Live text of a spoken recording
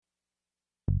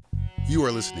You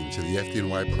are listening to the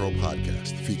FDNY Pro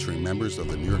podcast featuring members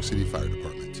of the New York City Fire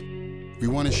Department. We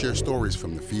want to share stories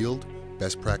from the field,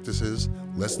 best practices,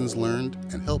 lessons learned,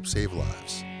 and help save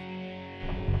lives.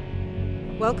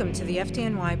 Welcome to the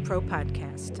FDNY Pro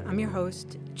podcast. I'm your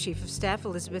host, Chief of Staff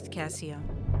Elizabeth Cassio.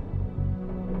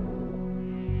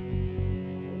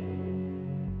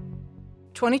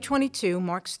 "2022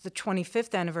 marks the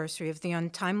 25th anniversary of the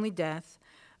untimely death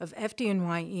of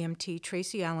FDNY EMT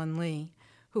Tracy Allen Lee,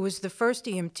 who was the first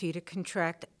EMT to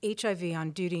contract HIV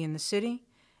on duty in the city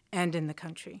and in the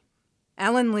country.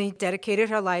 Allen Lee dedicated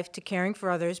her life to caring for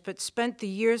others, but spent the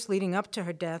years leading up to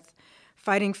her death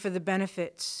fighting for the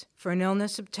benefits for an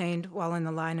illness obtained while in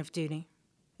the line of duty.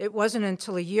 It wasn't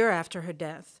until a year after her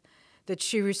death that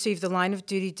she received the line of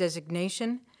duty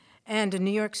designation, and a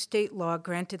New York state law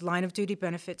granted line of duty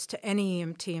benefits to any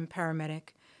EMT and paramedic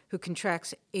who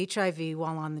contracts HIV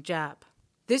while on the job.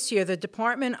 This year, the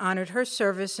department honored her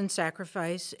service and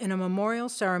sacrifice in a memorial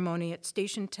ceremony at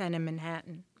Station 10 in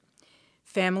Manhattan.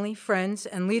 Family, friends,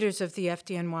 and leaders of the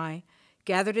FDNY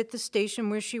gathered at the station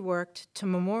where she worked to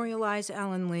memorialize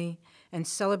Allen Lee and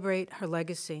celebrate her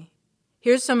legacy.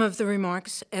 Here's some of the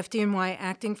remarks FDNY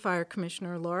Acting Fire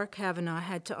Commissioner Laura Kavanaugh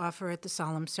had to offer at the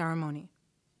solemn ceremony.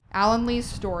 Allen Lee's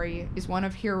story is one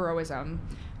of heroism,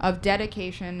 of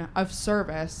dedication, of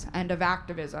service, and of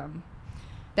activism.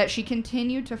 That she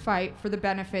continued to fight for the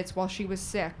benefits while she was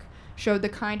sick showed the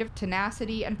kind of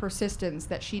tenacity and persistence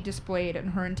that she displayed in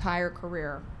her entire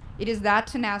career. It is that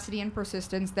tenacity and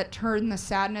persistence that turned the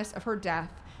sadness of her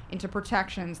death into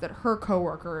protections that her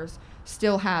coworkers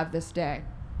still have this day.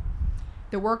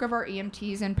 The work of our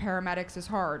EMTs and paramedics is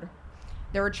hard.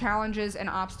 There are challenges and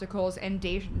obstacles and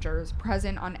dangers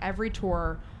present on every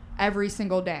tour, every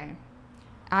single day.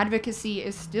 Advocacy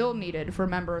is still needed for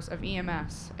members of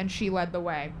EMS, and she led the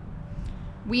way.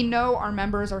 We know our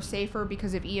members are safer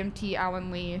because of EMT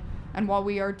Allen Lee, and while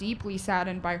we are deeply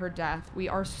saddened by her death, we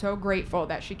are so grateful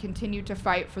that she continued to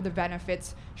fight for the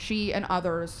benefits she and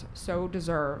others so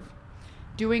deserve.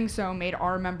 Doing so made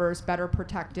our members better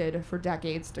protected for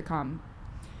decades to come.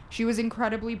 She was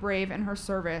incredibly brave in her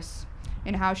service,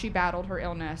 in how she battled her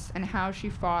illness, and how she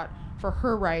fought for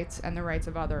her rights and the rights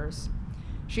of others.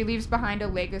 She leaves behind a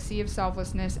legacy of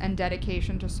selflessness and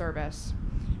dedication to service.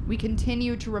 We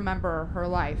continue to remember her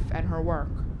life and her work,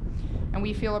 and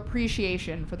we feel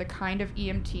appreciation for the kind of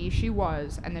EMT she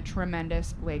was and the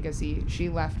tremendous legacy she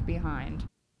left behind.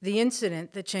 The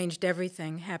incident that changed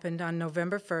everything happened on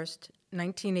November 1st,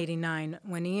 1989,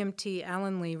 when EMT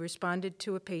Allen Lee responded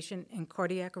to a patient in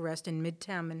cardiac arrest in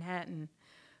Midtown Manhattan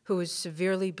who was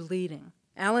severely bleeding.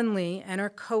 Allen Lee and her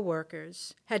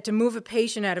co-workers had to move a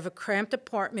patient out of a cramped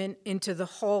apartment into the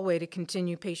hallway to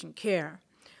continue patient care.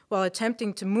 While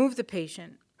attempting to move the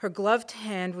patient, her gloved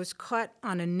hand was caught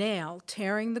on a nail,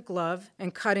 tearing the glove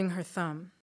and cutting her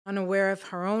thumb. Unaware of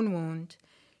her own wound,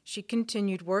 she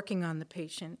continued working on the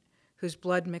patient, whose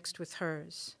blood mixed with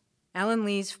hers. Allen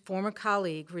Lee's former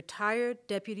colleague, retired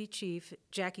Deputy Chief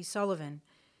Jackie Sullivan,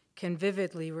 can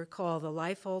vividly recall the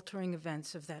life-altering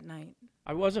events of that night.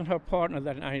 I wasn't her partner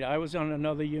that night. I was on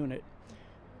another unit.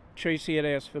 Tracy had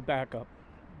asked for backup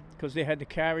because they had to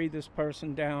carry this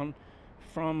person down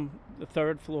from the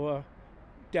third floor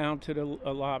down to the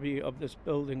lobby of this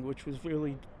building, which was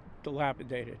really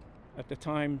dilapidated. At the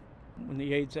time when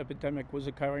the AIDS epidemic was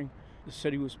occurring, the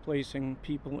city was placing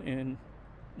people in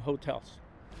hotels.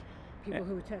 People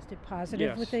who tested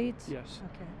positive with AIDS? Yes.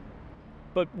 Okay.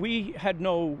 But we had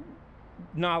no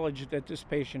knowledge that this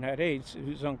patient had AIDS. He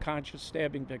was an unconscious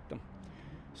stabbing victim.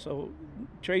 So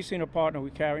Tracy and her partner were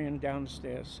carrying down the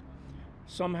stairs.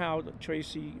 Somehow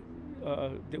Tracy,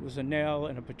 there was a nail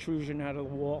and a protrusion out of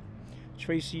the wall.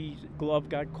 Tracy's glove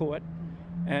got caught,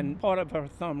 and part of her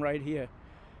thumb right here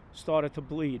started to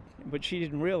bleed, but she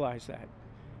didn't realize that.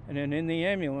 And then in the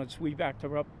ambulance, we backed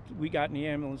her up. We got in the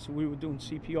ambulance, and we were doing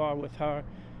CPR with her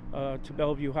to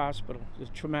Bellevue Hospital, the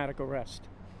traumatic arrest.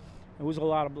 It was a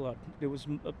lot of blood. There was,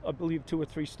 I believe, 2 or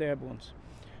 3 stab wounds.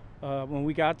 When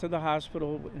we got to the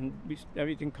hospital and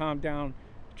everything calmed down,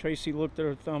 Tracy looked at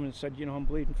her thumb and said, I'm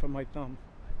bleeding from my thumb.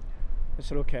 I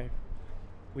said, okay,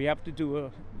 we have to do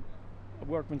a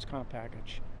workman's comp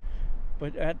package.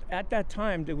 But at that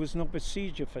time, there was no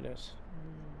procedure for this.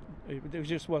 There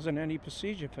just wasn't any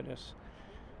procedure for this.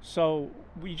 So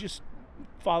we just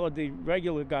followed the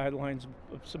regular guidelines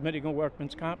of submitting a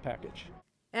workman's comp package.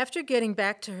 After getting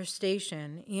back to her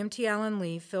station, EMT Allen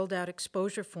Lee filled out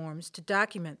exposure forms to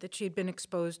document that she had been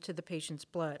exposed to the patient's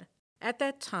blood. At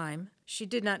that time, she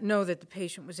did not know that the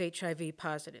patient was HIV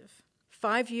positive.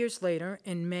 5 years later,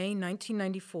 in May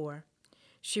 1994,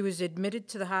 she was admitted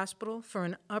to the hospital for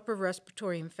an upper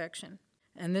respiratory infection.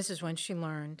 and this is when she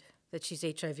learned that she's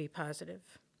HIV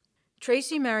positive.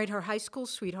 Tracy married her high school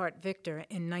sweetheart, Victor,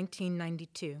 in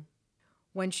 1992.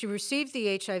 When she received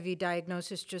the HIV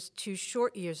diagnosis just 2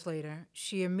 short years later,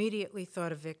 she immediately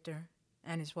thought of Victor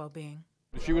and his well-being.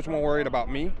 She was more worried about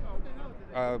me,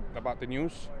 about the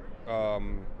news.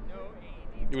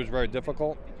 It was very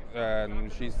difficult,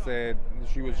 and she said,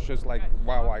 she was just like,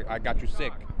 wow, I got you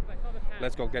sick.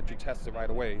 Let's go get you tested right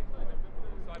away.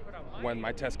 When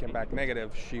my test came back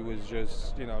negative, she was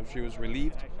just, she was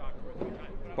relieved.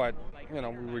 But, we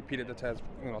repeated the test,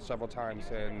 several times,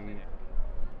 and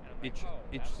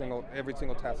every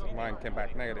single test of mine came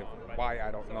back negative. Why,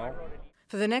 I don't know.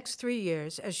 For the next 3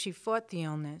 years, as she fought the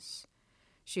illness,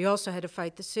 she also had to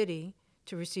fight the city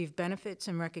to receive benefits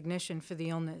and recognition for the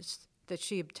illness that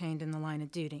she obtained in the line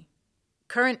of duty.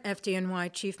 Current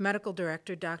FDNY Chief Medical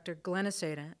Director Dr. Glenn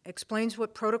Aceda explains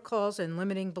what protocols and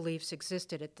limiting beliefs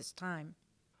existed at this time.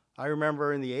 I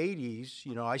remember in the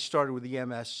 80s, I started with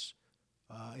EMS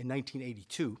in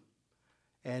 1982,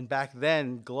 and back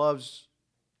then gloves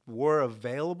were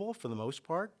available for the most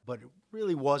part, but it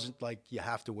really wasn't like you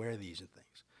have to wear these and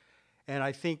things. And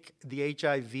I think the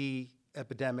HIV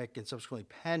epidemic and subsequently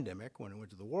pandemic, when it went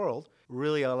to the world,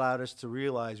 really allowed us to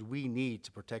realize we need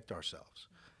to protect ourselves.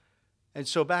 And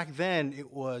so back then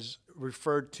it was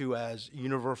referred to as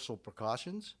universal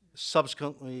precautions.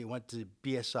 Subsequently it went to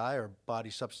BSI, or body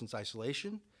substance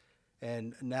isolation.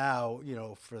 And now,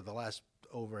 for the last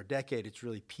over a decade, it's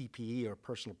really PPE, or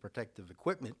personal protective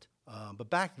equipment. But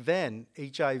back then,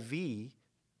 HIV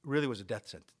really was a death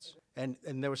sentence. And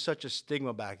there was such a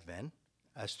stigma back then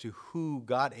as to who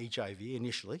got HIV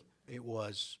initially. It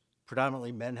was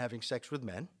predominantly men having sex with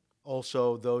men,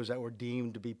 also those that were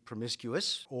deemed to be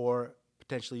promiscuous or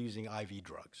potentially using IV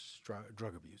drugs,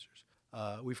 drug abusers.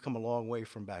 We've come a long way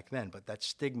from back then, but that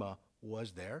stigma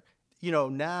was there.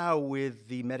 Now with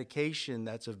the medication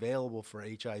that's available for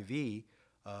HIV,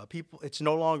 it's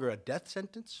no longer a death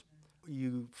sentence.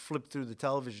 You flip through the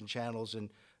television channels and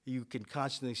you can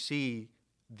constantly see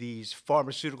these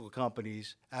pharmaceutical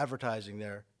companies advertising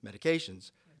their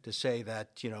medications to say that,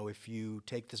 if you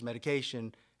take this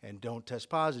medication and don't test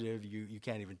positive, you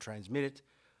can't even transmit it.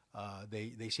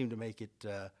 They seem to make it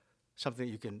something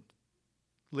that you can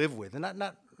live with, and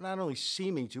not only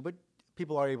seeming to, but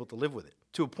people are able to live with it,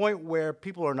 to a point where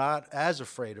people are not as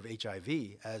afraid of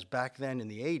HIV as back then in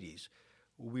the 80s.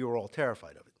 We were all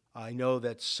terrified of it. I know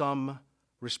that some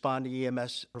responding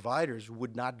EMS providers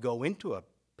would not go into a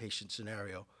patient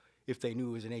scenario if they knew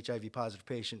it was an HIV positive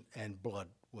patient and blood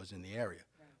was in the area.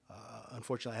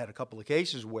 Unfortunately, I had a couple of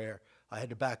cases where I had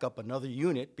to back up another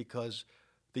unit because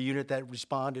the unit that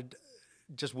responded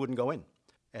just wouldn't go in.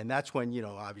 And that's when,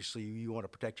 obviously you want to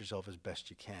protect yourself as best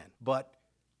you can. But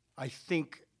I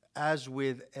think, as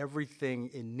with everything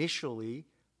initially,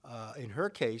 in her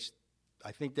case,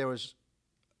 I think there was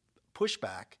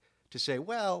pushback to say,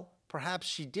 well, perhaps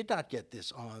she did not get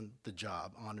this on the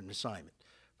job, on an assignment.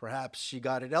 Perhaps she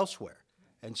got it elsewhere.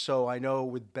 And so I know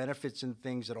with benefits and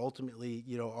things that ultimately,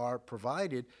 are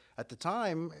provided, at the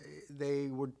time, they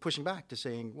were pushing back to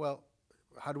saying, well,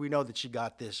 how do we know that she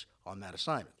got this on that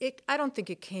assignment? I don't think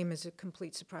it came as a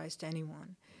complete surprise to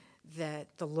anyone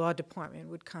that the law department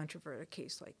would controvert a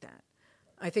case like that.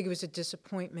 I think it was a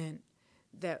disappointment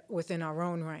that within our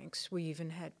own ranks, we even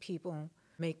had people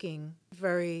making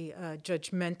very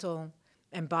judgmental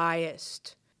and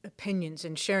biased opinions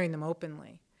and sharing them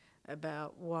openly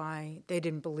about why they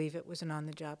didn't believe it was an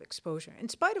on-the-job exposure, in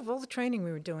spite of all the training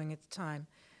we were doing at the time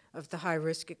of the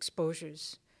high-risk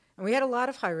exposures. And we had a lot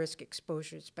of high-risk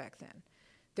exposures back then.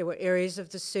 There were areas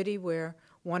of the city where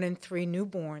 1 in 3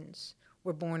 newborns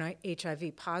were born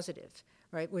HIV positive,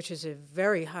 right, which is a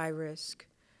very high-risk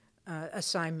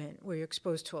assignment where you're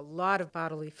exposed to a lot of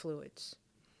bodily fluids,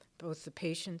 both the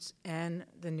patients and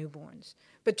the newborns.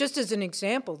 But just as an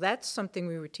example, that's something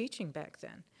we were teaching back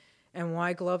then, and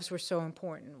why gloves were so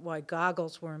important, why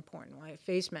goggles were important, why a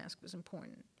face mask was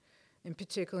important, and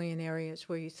particularly in areas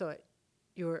where you thought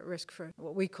you were at risk for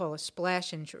what we call a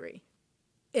splash injury.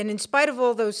 And in spite of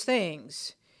all those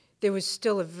things, there was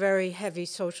still a very heavy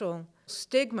social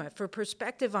stigma. For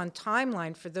perspective on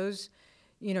timeline for those,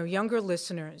 younger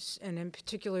listeners, and in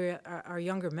particular our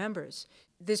younger members,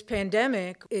 this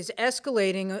pandemic is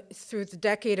escalating through the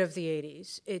decade of the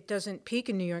 80s. It doesn't peak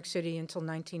in New York City until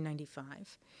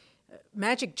 1995.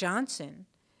 Magic Johnson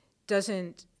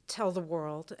doesn't tell the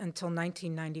world until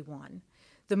 1991.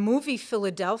 The movie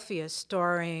Philadelphia,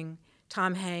 starring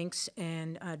Tom Hanks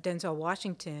and Denzel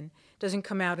Washington, doesn't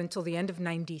come out until the end of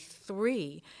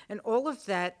 93. And all of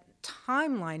that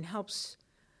timeline helps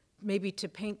maybe to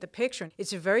paint the picture.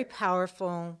 It's a very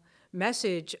powerful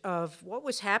message of what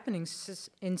was happening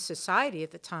in society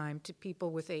at the time to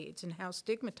people with AIDS and how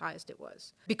stigmatized it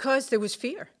was. Because there was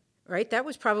fear, right? That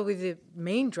was probably the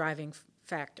main driving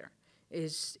factor.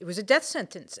 It was a death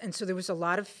sentence, and so there was a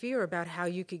lot of fear about how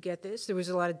you could get this. There was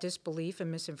a lot of disbelief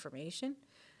and misinformation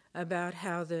about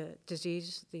how the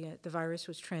disease, the virus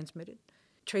was transmitted.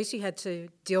 Tracy had to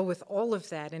deal with all of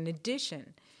that in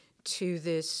addition to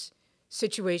this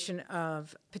situation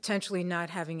of potentially not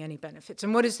having any benefits.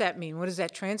 And what does that mean? What does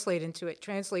that translate into? It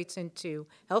translates into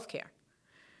healthcare,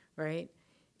 right?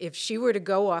 If she were to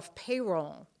go off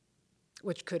payroll,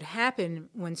 which could happen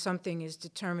when something is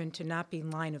determined to not be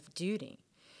line of duty,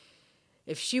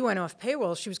 if she went off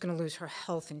payroll, she was going to lose her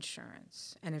health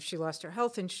insurance. And if she lost her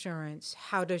health insurance,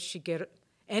 how does she get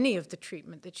any of the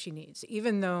treatment that she needs?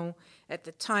 Even though at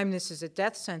the time this is a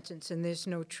death sentence and there's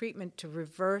no treatment to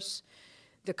reverse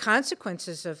the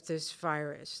consequences of this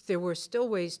virus, there were still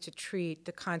ways to treat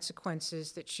the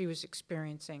consequences that she was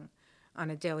experiencing on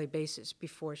a daily basis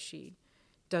before she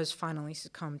does finally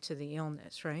succumb to the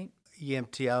illness, right?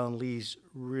 EMT Alan Lee's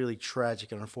really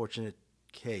tragic and unfortunate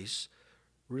case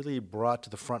really brought to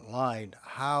the front line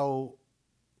how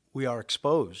we are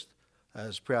exposed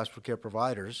as pre-hospital care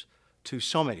providers to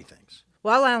so many things.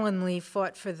 While Alan Lee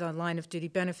fought for the line of duty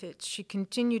benefits, she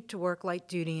continued to work light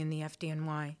duty in the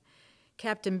FDNY.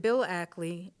 Captain Bill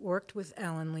Ackley worked with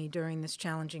Alan Lee during this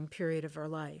challenging period of her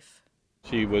life.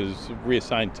 She was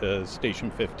reassigned to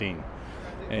Station 15.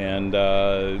 And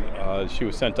she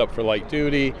was sent up for light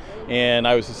duty, and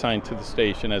I was assigned to the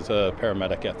station as a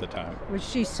paramedic at the time. Was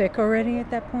she sick already at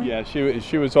that point? Yeah,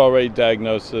 she was already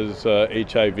diagnosed as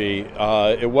HIV.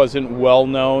 It wasn't well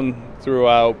known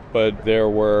throughout, but there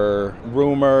were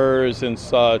rumors and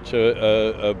such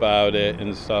about it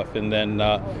and stuff. And then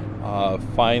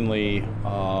finally,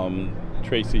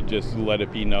 Tracy just let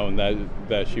it be known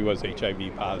that she was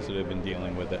HIV positive and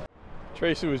dealing with it.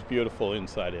 Tracy was beautiful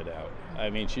inside and out. I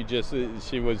mean, she was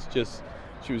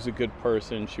a good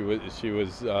person. She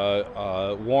was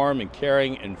warm and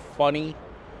caring and funny,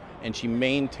 and she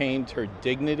maintained her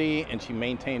dignity and she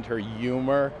maintained her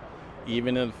humor,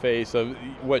 even in the face of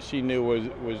what she knew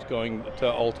was going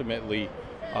to ultimately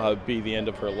be the end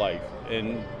of her life.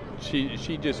 And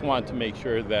she just wanted to make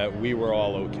sure that we were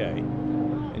all okay,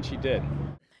 and she did.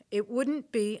 It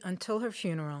wouldn't be until her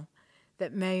funeral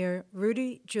that Mayor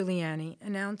Rudy Giuliani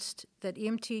announced that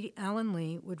EMT Alan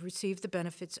Lee would receive the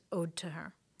benefits owed to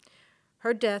her.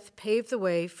 Her death paved the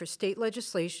way for state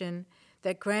legislation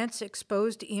that grants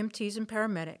exposed EMTs and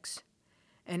paramedics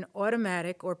an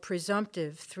automatic or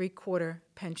presumptive three-quarter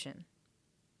pension.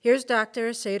 Here's Dr.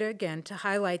 Aceta again to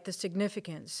highlight the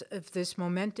significance of this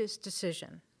momentous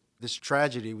decision. This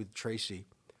tragedy with Tracy,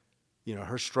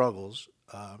 her struggles,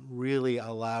 really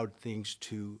allowed things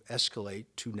to escalate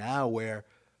to now where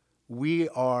we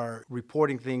are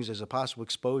reporting things as a possible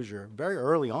exposure very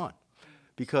early on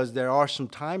because there are some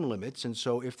time limits. And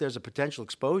so if there's a potential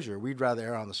exposure, we'd rather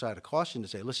err on the side of caution to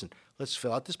say, listen, let's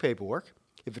fill out this paperwork.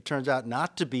 If it turns out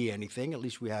not to be anything, at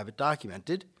least we have it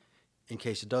documented in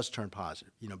case it does turn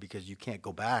positive, because you can't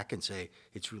go back and say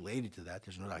it's related to that.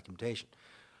 There's no documentation.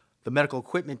 The medical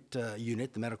equipment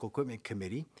unit, the medical equipment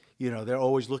committee, they're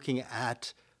always looking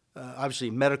at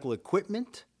obviously medical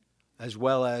equipment as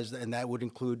well as, and that would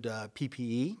include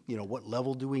PPE, what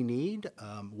level do we need?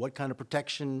 What kind of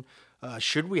protection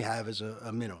should we have as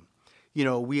a minimum?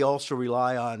 We also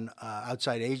rely on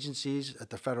outside agencies at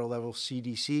the federal level,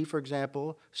 CDC, for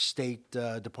example, State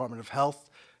Department of Health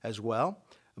as well.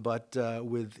 But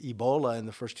with Ebola in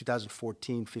the first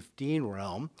 2014-15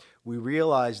 realm, we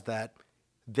realized that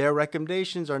their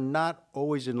recommendations are not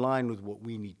always in line with what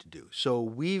we need to do. So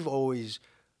we've always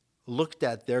looked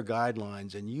at their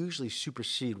guidelines and usually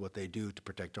supersede what they do to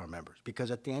protect our members. Because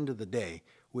at the end of the day,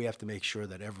 we have to make sure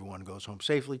that everyone goes home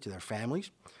safely to their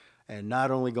families, and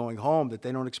not only going home, that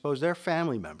they don't expose their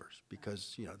family members,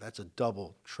 because that's a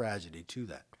double tragedy to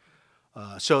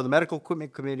that. So the Medical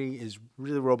Equipment Committee is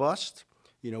really robust.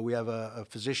 We have a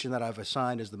physician that I've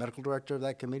assigned as the medical director of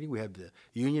that committee. We have the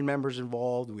union members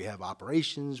involved. We have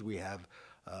operations. We have,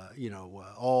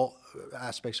 all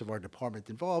aspects of our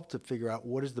department involved to figure out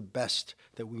what is the best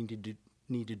that we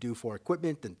need to do for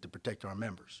equipment and to protect our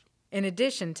members. In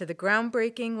addition to the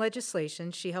groundbreaking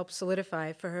legislation she helped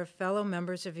solidify for her fellow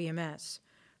members of EMS,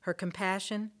 her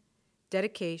compassion,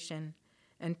 dedication,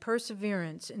 and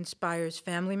perseverance inspires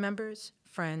family members,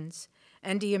 friends,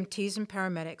 and EMTs and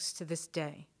paramedics to this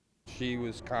day. She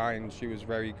was kind, she was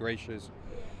very gracious.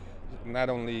 Not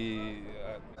only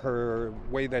her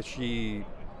way that she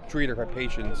treated her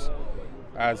patients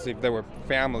as if they were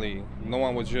family. No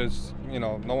one was just,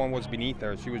 no one was beneath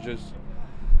her. She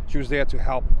was there to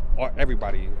help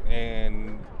everybody,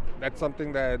 and that's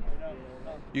something that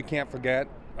you can't forget.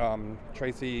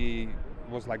 Tracy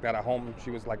was like that at home.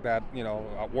 She was like that,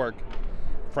 at work.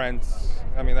 Friends.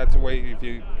 I mean, that's the way. If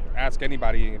you ask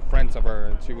anybody, friends of her,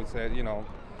 and she would say,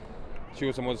 she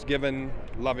was the most giving,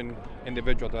 loving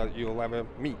individual that you'll ever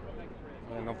meet.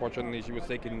 And unfortunately, she was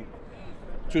taken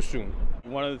too soon.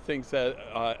 One of the things that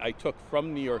I took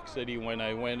from New York City when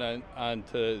I went on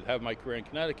to have my career in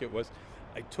Connecticut was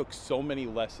I took so many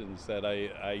lessons that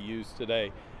I use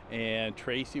today. And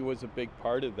Tracy was a big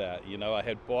part of that. I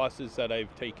had bosses that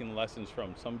I've taken lessons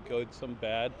from, some good, some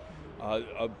bad,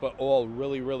 but all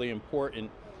really, really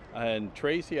important. And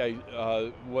Tracy,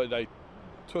 what I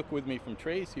took with me from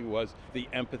Tracy was the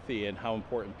empathy and how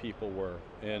important people were,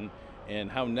 and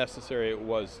how necessary it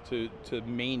was to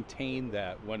maintain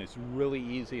that when it's really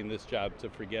easy in this job to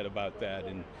forget about that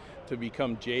and to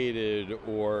become jaded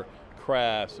or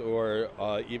crass or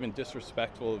even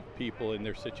disrespectful of people in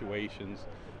their situations.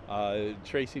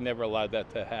 Tracy never allowed that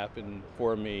to happen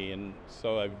for me, and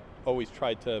so I've always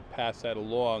tried to pass that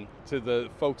along to the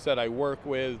folks that I work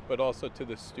with, but also to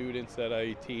the students that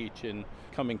I teach and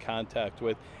come in contact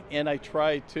with. And I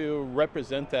try to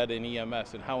represent that in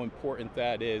EMS and how important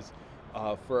that is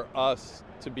for us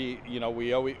to be,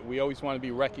 we always want to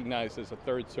be recognized as a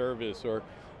third service or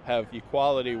have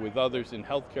equality with others in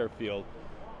healthcare field.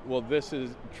 Well,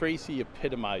 Tracy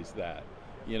epitomized that,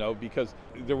 because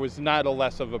there was not a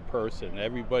less of a person.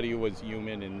 Everybody was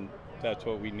human, and that's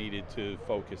what we needed to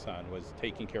focus on, was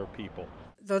taking care of people.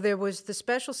 Though there was the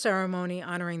special ceremony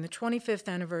honoring the 25th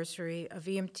anniversary of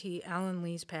EMT Alan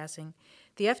Lee's passing,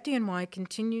 the FDNY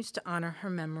continues to honor her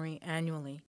memory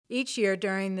annually. Each year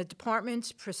during the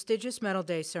department's prestigious Medal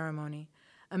Day ceremony,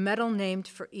 a medal named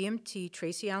for EMT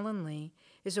Tracy Allen Lee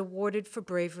is awarded for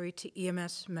bravery to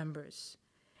EMS members.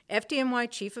 FDNY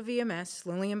Chief of EMS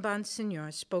Lillian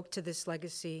Bonsignor spoke to this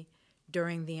legacy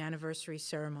during the anniversary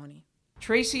ceremony.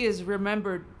 Tracy is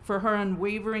remembered for her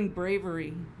unwavering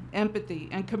bravery, empathy,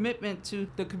 and commitment to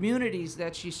the communities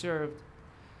that she served.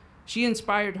 She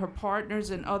inspired her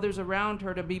partners and others around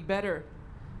her to be better,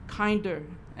 kinder,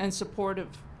 and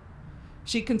supportive.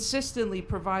 She consistently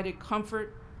provided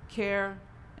comfort, care,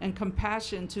 and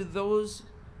compassion to those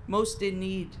most in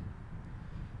need.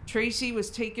 Tracy was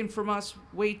taken from us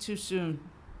way too soon.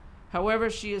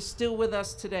 However, she is still with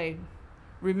us today,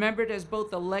 remembered as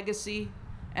both a legacy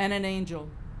and an angel.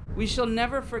 We shall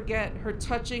never forget her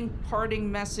touching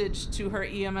parting message to her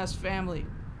EMS family,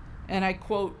 and I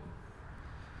quote,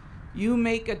 "You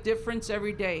make a difference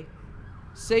every day.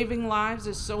 Saving lives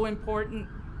is so important,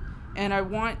 and I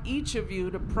want each of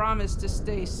you to promise to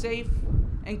stay safe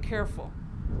and careful.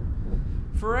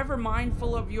 Forever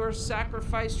mindful of your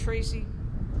sacrifice, Tracy,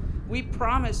 we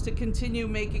promise to continue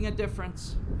making a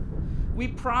difference. We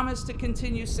promise to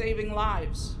continue saving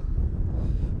lives.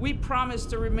 We promise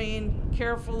to remain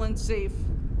careful and safe.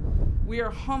 We are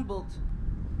humbled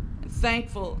and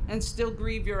thankful and still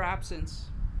grieve your absence.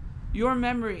 Your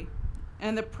memory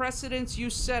and the precedents you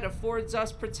set affords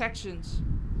us protections.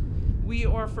 We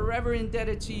are forever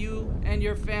indebted to you and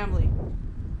your family.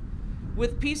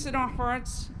 With peace in our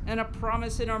hearts and a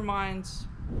promise in our minds,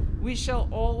 we shall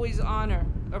always honor,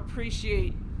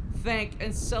 appreciate, thank,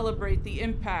 and celebrate the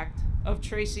impact of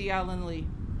Tracy Allen Lee."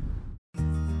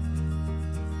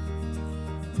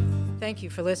 Thank you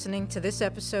for listening to this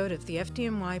episode of the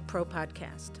FDNY Pro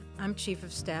Podcast. I'm Chief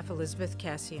of Staff Elizabeth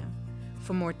Cassio.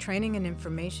 For more training and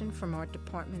information from our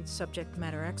department's subject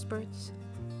matter experts,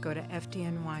 go to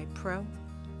fdnypro.org.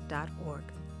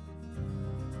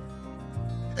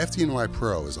 FDNY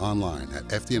Pro is online at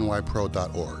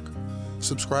fdnypro.org.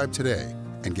 Subscribe today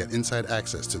and get inside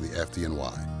access to the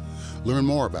FDNY. Learn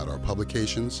more about our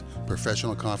publications,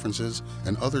 professional conferences,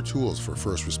 and other tools for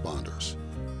first responders.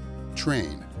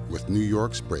 Train with New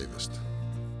York's bravest.